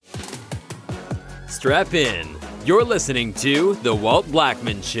Strap in. You're listening to The Walt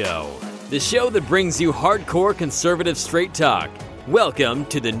Blackman Show, the show that brings you hardcore conservative straight talk. Welcome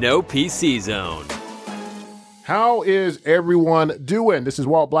to the No PC Zone. How is everyone doing? This is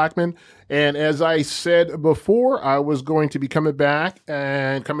Walt Blackman, and as I said before, I was going to be coming back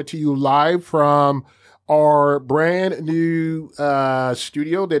and coming to you live from our brand new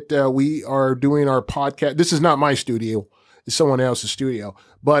studio that we are doing our podcast. This is not my studio. It's someone else's studio,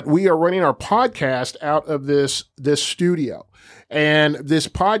 but we are running our podcast out of this studio. And this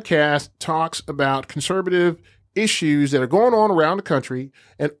podcast talks about conservative issues that are going on around the country,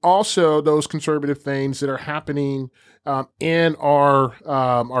 and also those conservative things that are happening in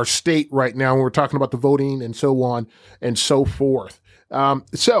our state right now. When we're talking about the voting and so on and so forth.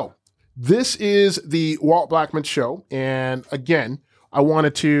 So this is the Walt Blackman Show, and again, I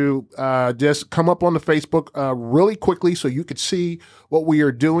wanted to just come up on the Facebook really quickly so you could see what we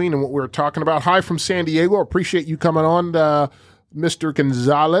are doing and what we're talking about. Hi from San Diego. Appreciate you coming on, Mr.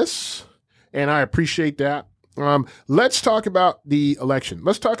 Gonzalez, and I appreciate that. Let's talk about the election.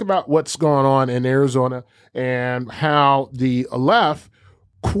 Let's talk about what's going on in Arizona and how the left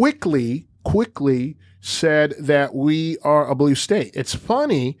quickly said that we are a blue state. It's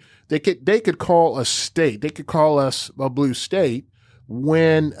funny, they could call us state. They could call us a blue state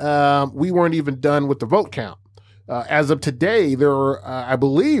when we weren't even done with the vote count. As of today, I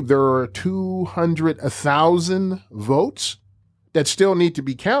believe there are 200,000 votes that still need to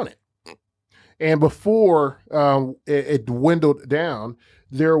be counted. And before it dwindled down,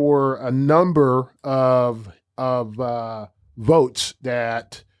 there were a number of votes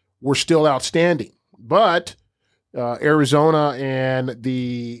that were still outstanding. But Arizona and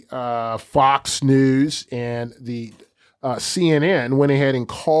the Fox News and the CNN went ahead and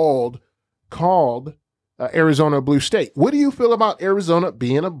called Arizona a blue state. What do you feel about Arizona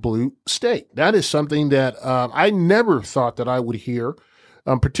being a blue state? That is something that I never thought that I would hear,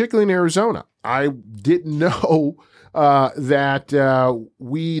 particularly in Arizona. I didn't know that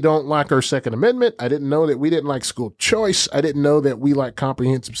we don't like our Second Amendment. I didn't know that we didn't like school choice. I didn't know that we like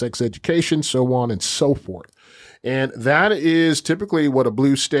comprehensive sex education, so on and so forth. And that is typically what a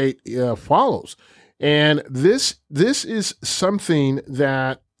blue state follows. And this is something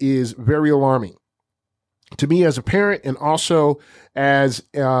that is very alarming to me as a parent, and also as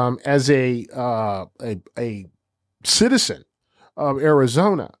a citizen of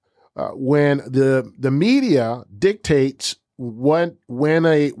Arizona. When the media dictates when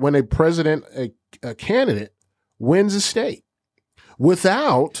a president, a candidate wins a state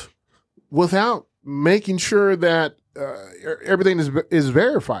without making sure that everything is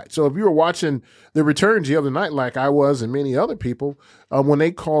verified. So if you were watching the returns the other night, like I was and many other people, when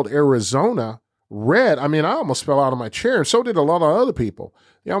they called Arizona red, I mean, I almost fell out of my chair, and so did a lot of other people.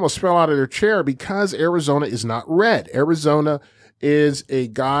 They almost fell out of their chair because Arizona is not red. Arizona is a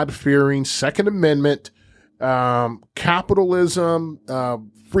God-fearing Second Amendment, capitalism,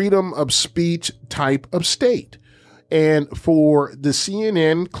 freedom of speech type of state. And for the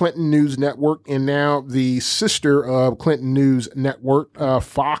CNN, Clinton News Network, and now the sister of Clinton News Network,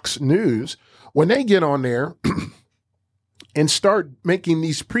 Fox News, when they get on there and start making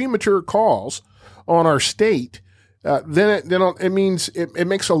these premature calls on our state, then it means it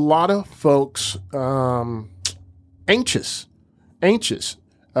makes a lot of folks anxious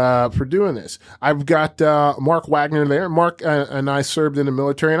for doing this. I've got Mark Wagner there. Mark and I served in the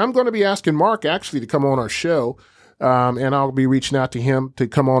military, and I'm going to be asking Mark actually to come on our show. And I'll be reaching out to him to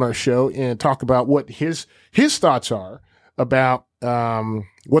come on our show and talk about what his thoughts are about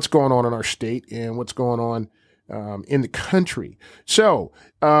what's going on in our state and what's going on in the country. So,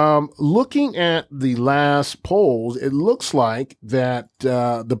 looking at the last polls, it looks like that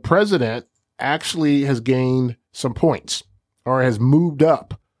the president actually has gained some points or has moved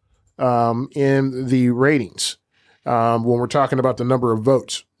up in the ratings when we're talking about the number of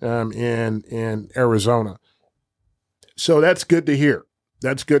votes in Arizona. So that's good to hear.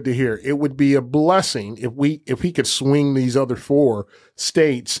 That's good to hear. It would be a blessing if he could swing these other four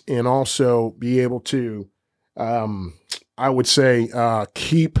states and also be able to, I would say,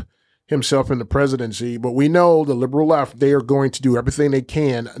 keep himself in the presidency. But we know the liberal left, they are going to do everything they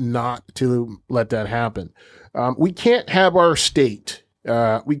can not to let that happen. We can't have our state,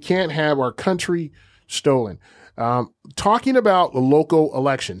 we can't have our country stolen. Talking about the local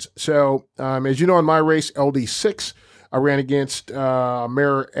elections. So as you know, in my race, LD6, I ran against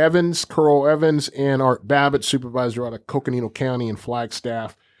Mayor Evans, Carl Evans, and Art Babbitt, supervisor out of Coconino County and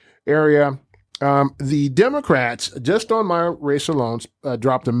Flagstaff area. The Democrats, just on my race alone,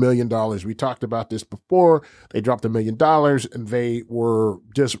 dropped $1 million. We talked about this before. They dropped $1 million, and they were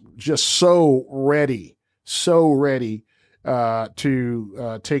just so ready to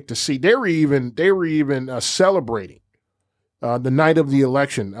take the seat. They were even celebrating the night of the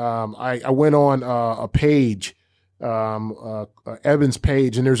election. I went on a page, Evan's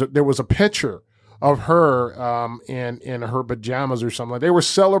page, and there was a picture of her in her pajamas or something. They were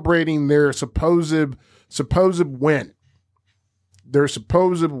celebrating their supposed win. Their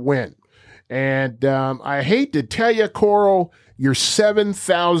supposed win. And I hate to tell you, Coral, you're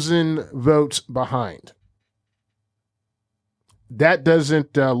 7,000 votes behind. That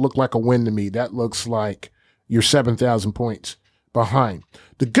doesn't look like a win to me. That looks like you're 7,000 points behind.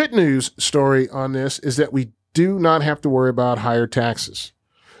 The good news story on this is that we do not have to worry about higher taxes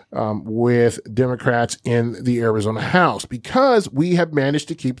with Democrats in the Arizona House, because we have managed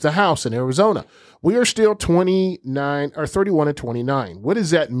to keep the House in Arizona. We are still 31 and 29. What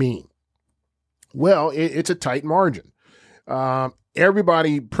does that mean? Well, it's a tight margin.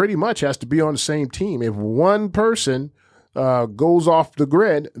 Everybody pretty much has to be on the same team. If one person goes off the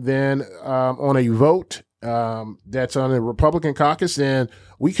grid, then on a vote that's on the Republican caucus, then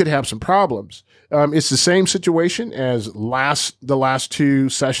we could have some problems. It's the same situation as the last two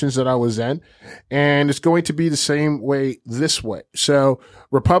sessions that I was in, and it's going to be the same way this way. So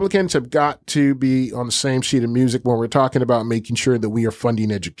Republicans have got to be on the same sheet of music when we're talking about making sure that we are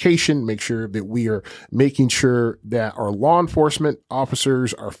funding education, make sure that we are making sure that our law enforcement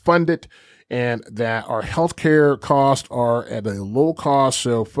officers are funded, and that our healthcare costs are at a low cost,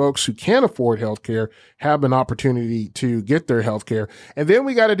 so folks who can't afford healthcare have an opportunity to get their healthcare. And then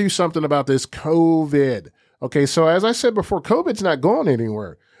we got to do something about this COVID. Okay, so as I said before, COVID's not going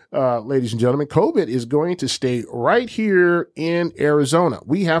anywhere, ladies and gentlemen. COVID is going to stay right here in Arizona.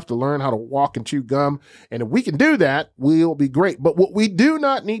 We have to learn how to walk and chew gum, and if we can do that, we'll be great. But what we do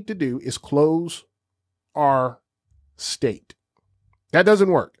not need to do is close our state. That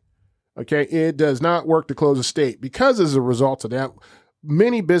doesn't work. Okay, it does not work to close a state, because as a result of that,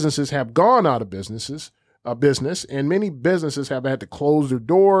 many businesses have gone out of business, and many businesses have had to close their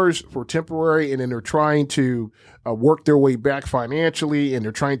doors for temporary, and then they're trying to work their way back financially, and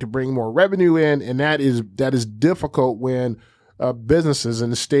they're trying to bring more revenue in, and that is difficult when businesses in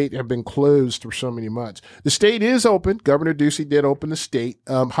the state have been closed for so many months. The state is open. Governor Ducey did open the state.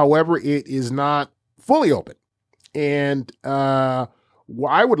 However, it is not fully open, and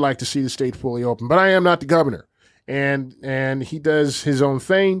I would like to see the state fully open, but I am not the governor, and he does his own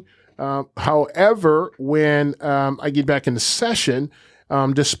thing. However, when I get back into session,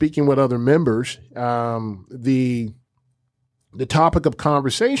 just speaking with other members, the topic of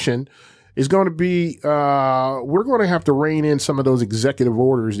conversation is going to be we're going to have to rein in some of those executive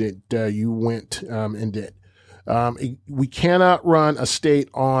orders that you went and did. We cannot run a state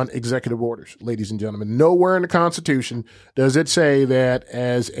on executive orders, ladies and gentlemen. Nowhere in the Constitution does it say that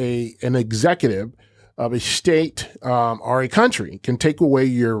as an executive of a state or a country can take away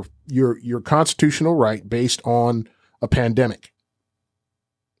your constitutional right based on a pandemic.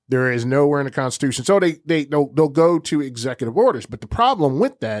 There is nowhere in the Constitution. So they'll go to executive orders. But the problem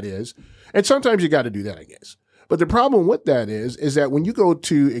with that is, and sometimes you got to do that, I guess. But the problem with that is that when you go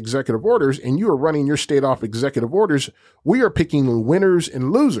to executive orders and you are running your state off executive orders, we are picking winners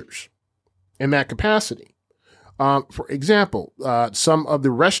and losers in that capacity. For example, some of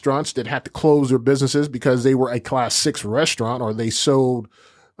the restaurants that had to close their businesses because they were a Class 6 restaurant or they sold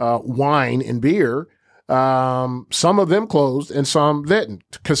wine and beer, some of them closed and some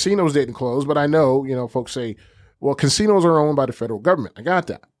didn't. Casinos didn't close, but I know, folks say, well, casinos are owned by the federal government. I got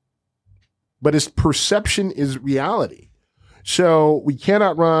that. But its perception is reality. So we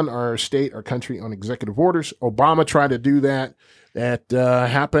cannot run our state, our country on executive orders. Obama tried to do that. That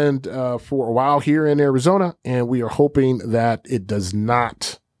happened for a while here in Arizona, and we are hoping that it does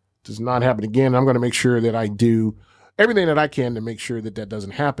not happen again. I'm going to make sure that I do everything that I can to make sure that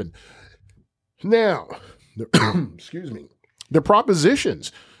doesn't happen. Now, excuse me, the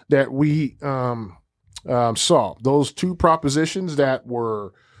propositions that we saw, those two propositions that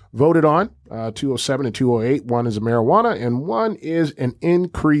were voted on, 207 and 208. One is a marijuana and one is an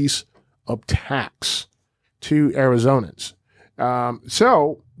increase of tax to Arizonans.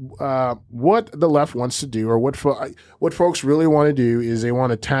 So what the left wants to do, or what folks really want to do, is they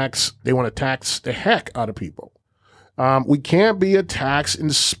want to tax the heck out of people. We can't be a tax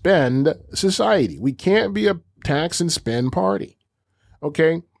and spend society. We can't be a tax and spend party.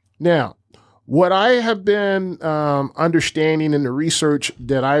 Okay. Now, What I have been understanding in the research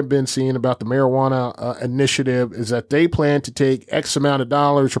that I've been seeing about the marijuana initiative is that they plan to take X amount of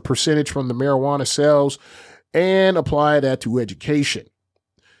dollars or percentage from the marijuana sales and apply that to education.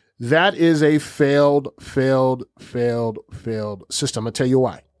 That is a failed system. I'll tell you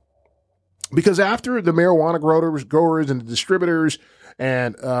why. Because after the marijuana growers and the distributors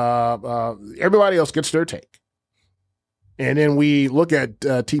and everybody else gets their take, and then we look at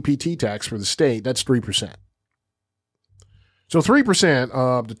TPT tax for the state, that's 3%. So 3%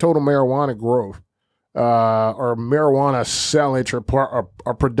 of the total marijuana growth or marijuana sellage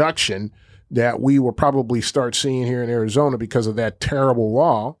or production that we will probably start seeing here in Arizona because of that terrible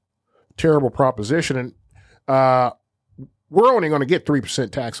law, terrible proposition. And we're only going to get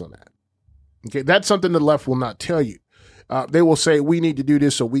 3% tax on that. Okay, that's something the left will not tell you. They will say, we need to do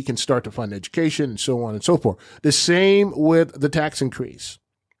this so we can start to fund education and so on and so forth. The same with the tax increase.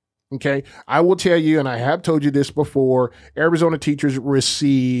 Okay, I will tell you, and I have told you this before, Arizona teachers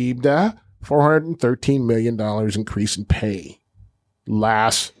received $413 million increase in pay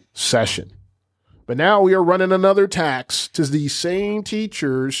last session. But now we are running another tax to the same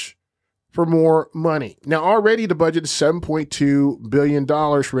teachers for more money. Now, already the budget is $7.2 billion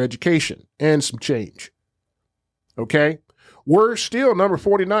for education and some change. Okay? We're still number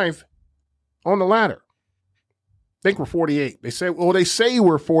 49th on the ladder. I think we're 48. They say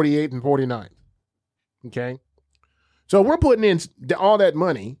we're 48 and 49. Okay? So we're putting in all that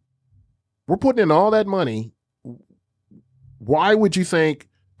money. Why would you think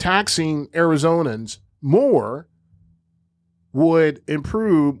taxing Arizonans more would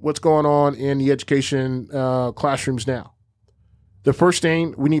improve what's going on in the education classrooms now? The first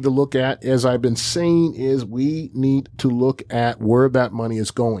thing we need to look at, as I've been saying, is we need to look at where that money is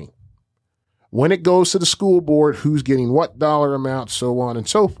going. When it goes to the school board, who's getting what dollar amount, so on and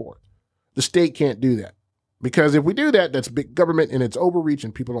so forth. The state can't do that. Because if we do that, that's big government and it's overreach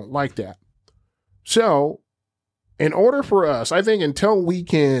and people don't like that. So in order for us, I think until we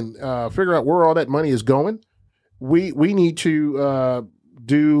can figure out where all that money is going, we need to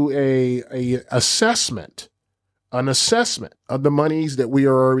do an assessment of the monies that we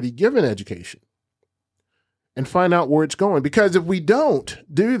are already giving education and find out where it's going. Because if we don't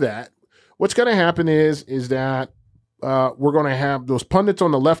do that, what's going to happen is that we're going to have those pundits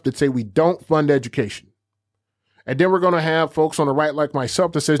on the left that say we don't fund education. And then we're going to have folks on the right like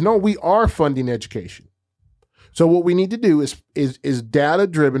myself that says, no, we are funding education. So what we need to do is data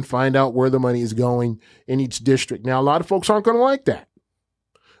driven, find out where the money is going in each district. Now, a lot of folks aren't going to like that,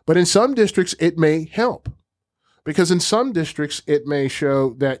 but in some districts, it may help, because in some districts, it may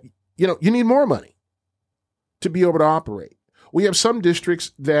show that, you need more money to be able to operate. We have some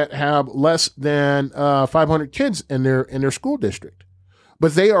districts that have less than 500 kids in their school district,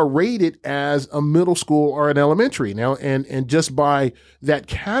 but they are rated as a middle school or an elementary now. And just by that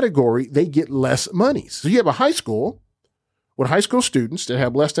category, they get less money. So you have a high school with high school students that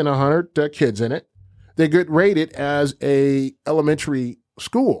have less than 100 kids in it. They get rated as a elementary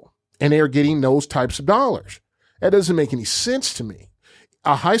school, and they are getting those types of dollars. That doesn't make any sense to me.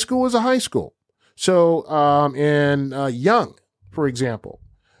 A high school is a high school. So in Young, for example,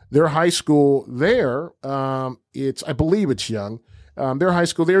 their high school there, I believe it's Young. Their high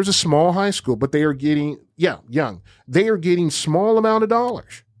school, there's a small high school, but they are getting, Young. They are getting small amount of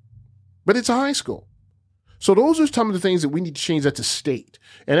dollars, but it's a high school. So those are some of the things that we need to change at the state.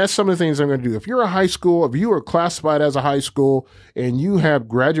 And that's some of the things I'm going to do. If you're a high school, if you are classified as a high school and you have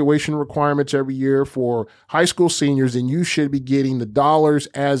graduation requirements every year for high school seniors, then you should be getting the dollars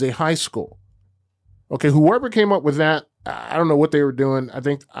as a high school. Okay, whoever came up with that, I don't know what they were doing. I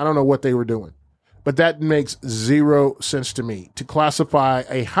don't know what they were doing. But that makes zero sense to me, to classify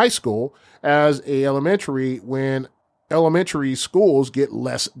a high school as a elementary when elementary schools get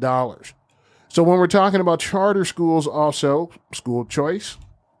less dollars. So when we're talking about charter schools, also school choice,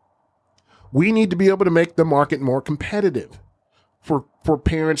 we need to be able to make the market more competitive for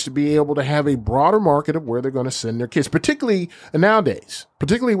parents to be able to have a broader market of where they're going to send their kids, particularly nowadays,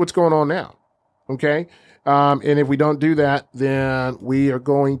 particularly what's going on now. Okay. And if we don't do that, then we are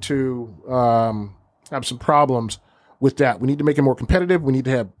going to have some problems with that. We need to make it more competitive. We need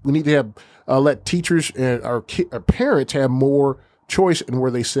to have let teachers and our parents have more choice in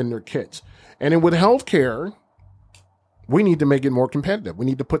where they send their kids. And then with healthcare, we need to make it more competitive. We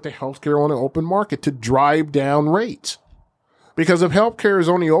need to put the healthcare on an open market to drive down rates. Because if healthcare is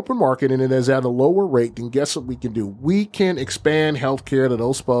on the open market and it is at a lower rate, then guess what we can do? We can expand healthcare to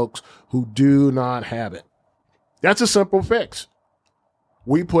those folks who do not have it. That's a simple fix.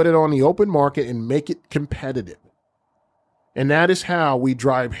 We put it on the open market and make it competitive. And that is how we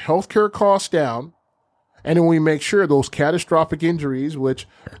drive healthcare costs down. And then we make sure those catastrophic injuries, which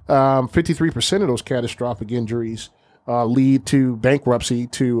 53% of those catastrophic injuries lead to bankruptcy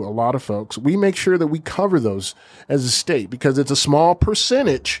to a lot of folks. We make sure that we cover those as a state because it's a small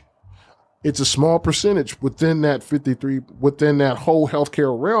percentage. It's a small percentage within that within that whole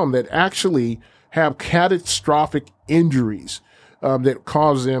healthcare realm that actually have catastrophic injuries that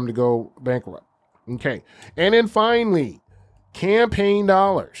cause them to go bankrupt. Okay. And then finally, campaign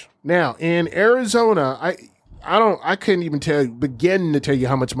dollars. Now in Arizona, I couldn't even begin to tell you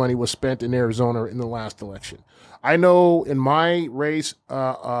how much money was spent in Arizona in the last election. I know in my race,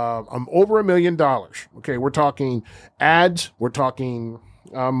 I'm over $1 million. Okay. We're talking ads. We're talking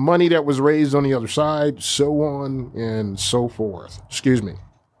money that was raised on the other side, so on and so forth. Excuse me.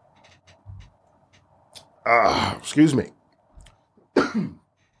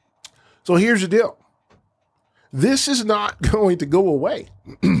 So here's the deal. This is not going to go away.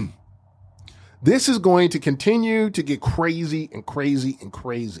 This is going to continue to get crazy and crazy and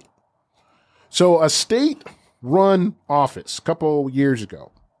crazy. So a state-run office a couple years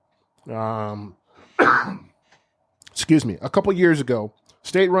ago,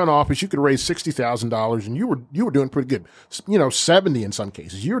 state-run office, you could raise $60,000 and you were doing pretty good. 70 in some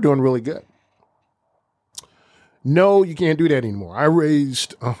cases. You were doing really good. No, you can't do that anymore. I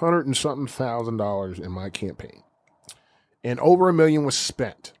raised $100 and something thousand in my campaign, and over $1 million was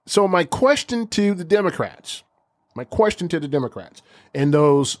spent. So my question to the Democrats, and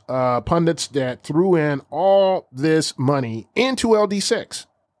those pundits that threw in all this money into LD6,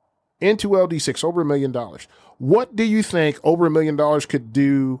 over $1 million. What do you think over $1 million could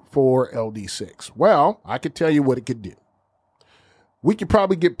do for LD6? Well, I could tell you what it could do. We could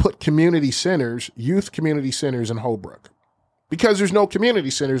probably put community centers, youth community centers in Holbrook, because there's no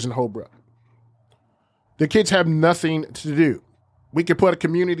community centers in Holbrook. The kids have nothing to do. We could put a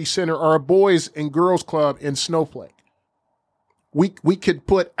community center or a boys and girls club in Snowflake. We could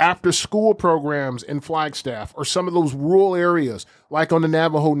put after school programs in Flagstaff or some of those rural areas like on the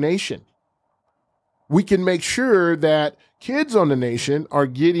Navajo Nation. We can make sure that kids on the nation are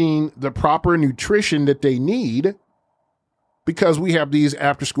getting the proper nutrition that they need because we have these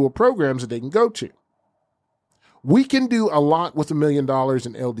after-school programs that they can go to. We can do a lot with $1 million in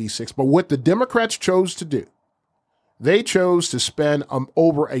LD6, but what the Democrats chose to do, they chose to spend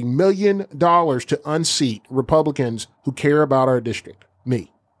over $1 million to unseat Republicans who care about our district,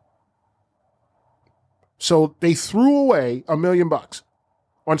 me. So they threw away $1 million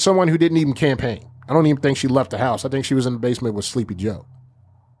on someone who didn't even campaign. I don't even think she left the house. I think she was in the basement with Sleepy Joe.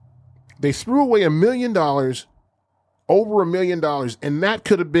 They threw away $1 million, over $1 million, and that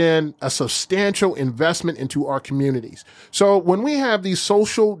could have been a substantial investment into our communities. So when we have these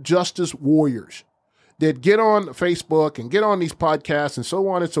social justice warriors that get on Facebook and get on these podcasts and so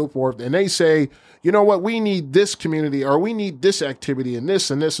on and so forth, and they say, you know what, we need this community or we need this activity and this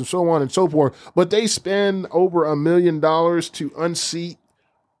and so on and so forth, but they spend over $1 million to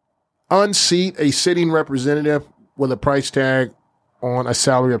unseat a sitting representative with a price tag on a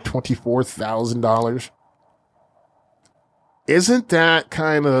salary of $24,000. Isn't that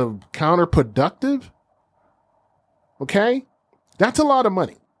kind of counterproductive? Okay? That's a lot of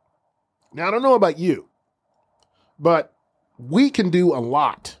money. Now, I don't know about you, but we can do a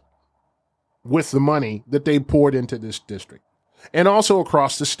lot with the money that they poured into this district and also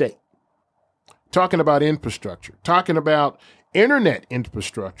across the state. Talking about infrastructure, talking about internet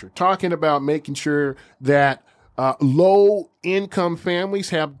infrastructure, talking about making sure that low-income families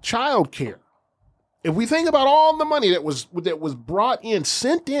have child care. If we think about all the money that was brought in,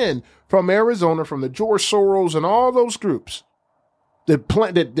 sent in from Arizona, from the George Soros and all those groups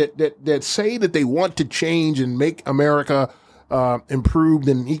that say that they want to change and make America improved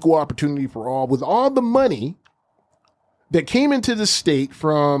and equal opportunity for all, with all the money that came into the state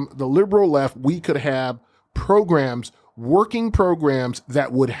from the liberal left, we could have programs, working programs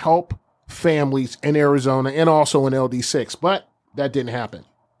that would help families in Arizona and also in LD6, but that didn't happen.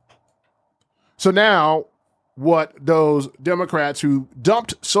 So now what those Democrats who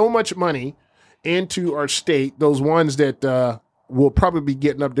dumped so much money into our state, those ones that will probably be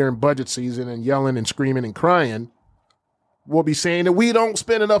getting up there in budget season and yelling and screaming and crying, will be saying that we don't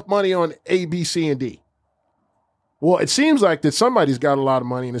spend enough money on A, B, C, and D. Well, it seems like that somebody's got a lot of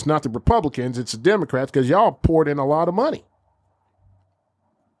money, and it's not the Republicans, it's the Democrats, because y'all poured in a lot of money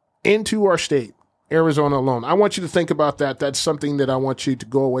into our state, Arizona alone. I want you to think about that. That's something that I want you to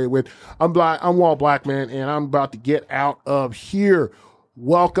go away with. I'm Walt Blackman, and I'm about to get out of here.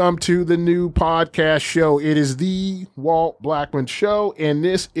 Welcome to the new podcast show. It is the Walt Blackman Show, and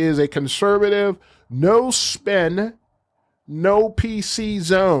this is a conservative, no spin, No PC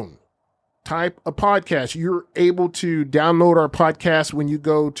Zone type of podcast. You're able to download our podcast when you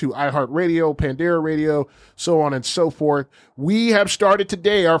go to iHeartRadio, Pandora Radio, so on and so forth. We have started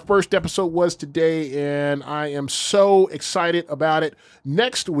today. Our first episode was today, and I am so excited about it.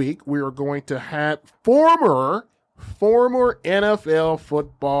 Next week, we are going to have former NFL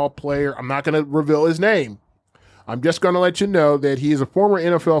football player. I'm not going to reveal his name. I'm just going to let you know that he is a former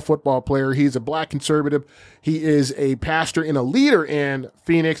NFL football player. He's a black conservative. He is a pastor and a leader in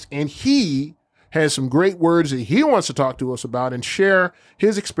Phoenix, and he has some great words that he wants to talk to us about and share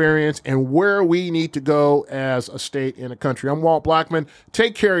his experience and where we need to go as a state and a country. I'm Walt Blackman.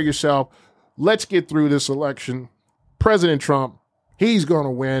 Take care of yourself. Let's get through this election. President Trump, he's going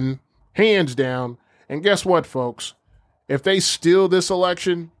to win, hands down. And guess what, folks? If they steal this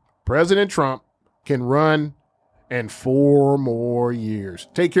election, President Trump can run and 4 more years.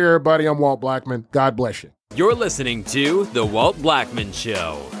 Take care, everybody. I'm Walt Blackman. God bless you. You're listening to The Walt Blackman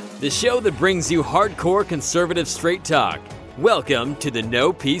Show, the show that brings you hardcore conservative straight talk. Welcome to the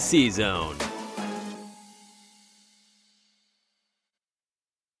No PC Zone.